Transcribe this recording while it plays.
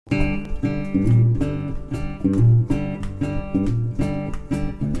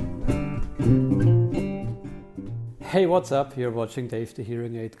Hey, what's up? You're watching Dave the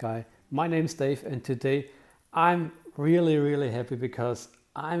Hearing Aid Guy. My name's Dave, and today I'm really happy because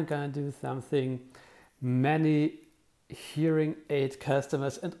I'm gonna do something many hearing aid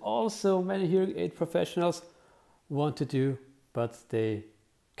customers and also many hearing aid professionals want to do, but they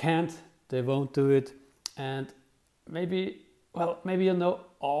can't, they won't do it. And maybe you know,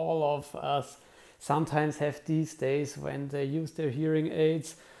 all of us sometimes have these days when they use their hearing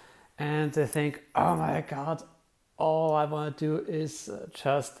aids and they think, oh my God, all I want to do is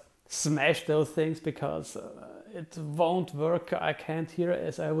just smash those things because it won't work. I can't hear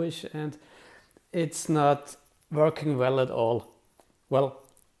as I wish and it's not working well at all. Well,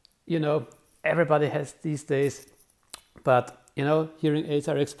 you know, everybody has these days, but you know, hearing aids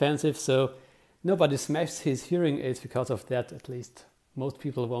are expensive, so nobody smashes his hearing aids because of that. At least most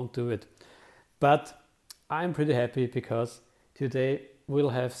people won't do it. But I'm pretty happy because today we'll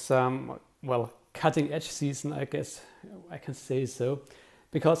have some, well, cutting edge season, I guess I can say so,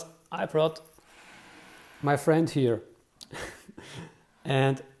 because I brought my friend here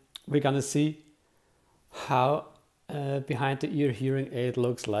and we're gonna see how behind the ear hearing aid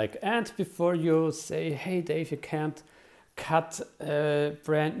looks like. And before you say, hey Dave, you can't cut a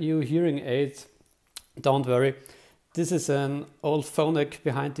brand new hearing aid, don't worry. This is an old Phonak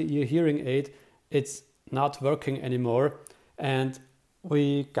behind the ear hearing aid. It's not working anymore and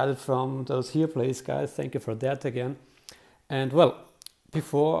we got it from those Here Place guys. Thank you for that again. And well,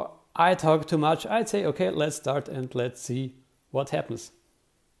 before I talk too much, I'd say, okay, let's start and let's see what happens.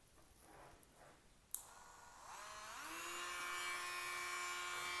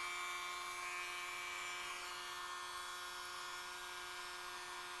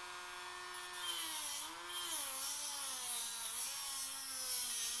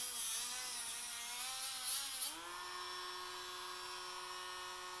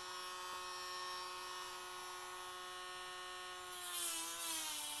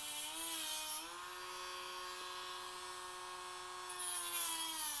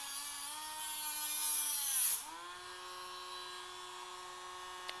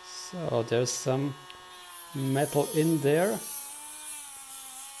 So there's some metal in there.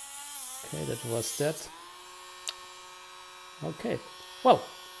 Okay, that was that. Okay, well,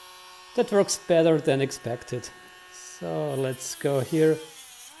 that works better than expected. So let's go here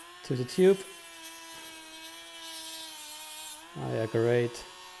to the tube. Oh yeah, great.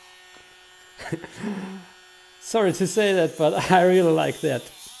 Sorry to say that, but I really like that.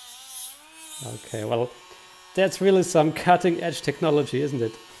 Okay, well, that's really some cutting edge technology, isn't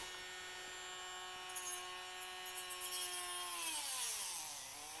it?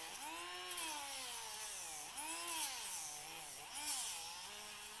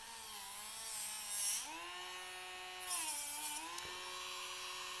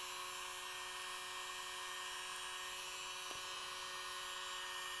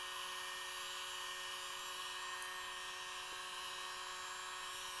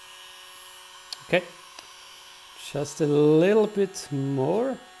 Okay, just a little bit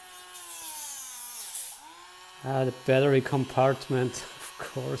more. The battery compartment, of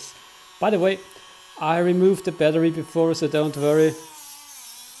course. By the way, I removed the battery before, so don't worry.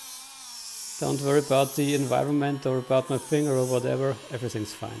 Don't worry about the environment or about my finger or whatever.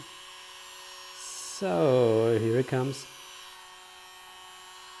 Everything's fine. So here it comes.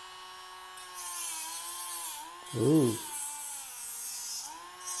 Ooh.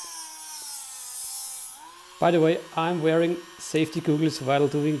 By the way, I'm wearing safety goggles while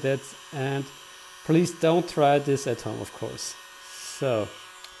doing that, and please don't try this at home, of course. So,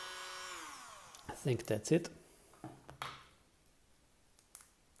 I think that's it.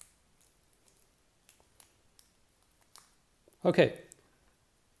 Okay.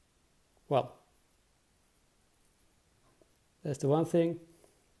 Well, that's the one thing.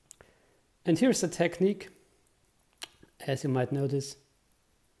 And here's the technique. As you might notice,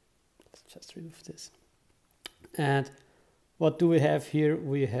 let's just remove this. And what do we have here?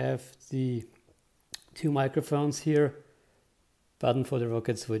 We have the two microphones here, button for the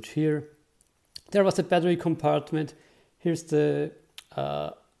rocket switch here. There was a battery compartment. Here's the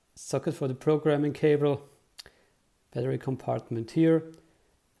socket for the programming cable, battery compartment here.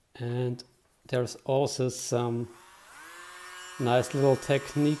 And there's also some nice little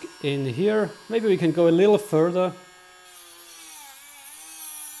technique in here. Maybe we can go a little further.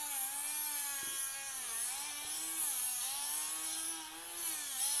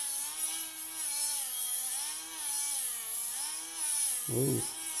 Ooh.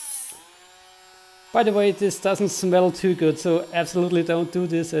 By the way, this doesn't smell too good, so absolutely don't do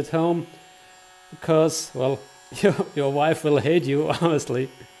this at home because, well, your wife will hate you, honestly.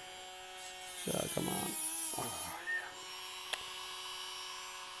 So, come on. Oh, yeah.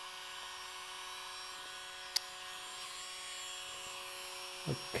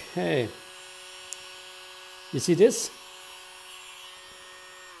 Okay. You see this?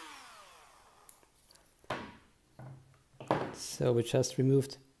 So we just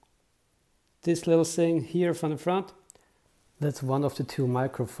removed this little thing here from the front. That's one of the two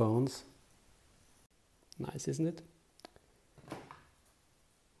microphones. Nice, isn't it?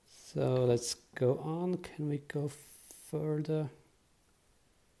 So let's go on. Can we go further?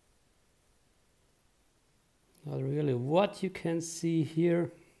 Not really. What you can see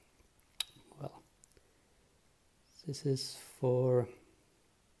here, well, this is for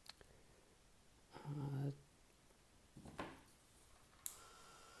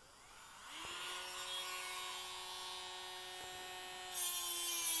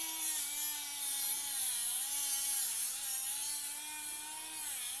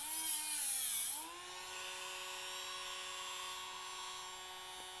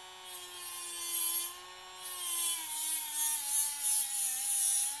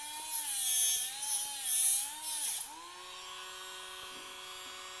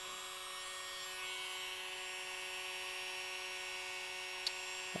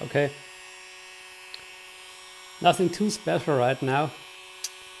okay. Nothing too special right now.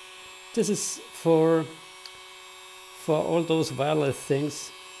 This is for all those wireless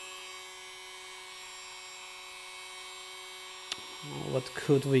things. What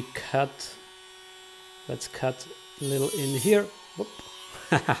could we cut? Let's cut a little in here. Whoop.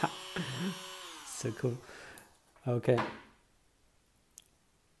 So cool. Okay.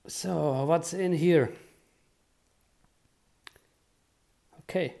 So what's in here?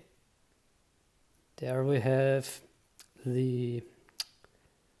 Okay. There we have the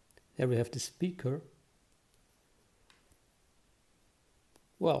speaker.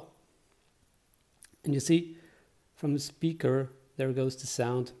 Well, and you see from the speaker there goes the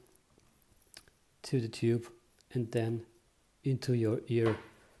sound to the tube and then into your ear.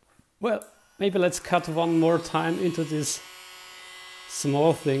 Well, maybe let's cut one more time into this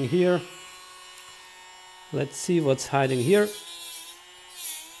small thing here. Let's see what's hiding here.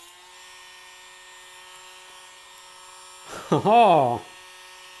 Oh.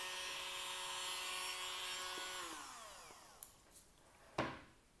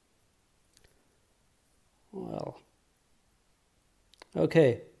 Well,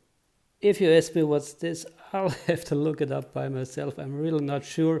 okay, if you ask me what's this, I'll have to look it up by myself. I'm really not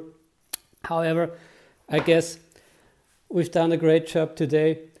sure. However, I guess we've done a great job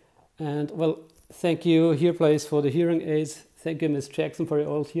today. And well, thank you, HearPlace, for the hearing aids. Thank you, Miss Jackson, for your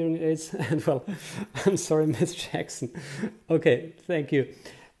old hearing aids. And well, I'm sorry, Miss Jackson. Okay, thank you.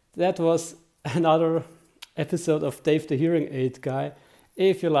 That was another episode of Dave the Hearing Aid Guy.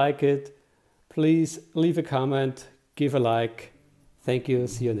 If you like it, please leave a comment, give a like. Thank you.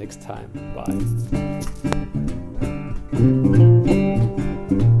 See you next time. Bye.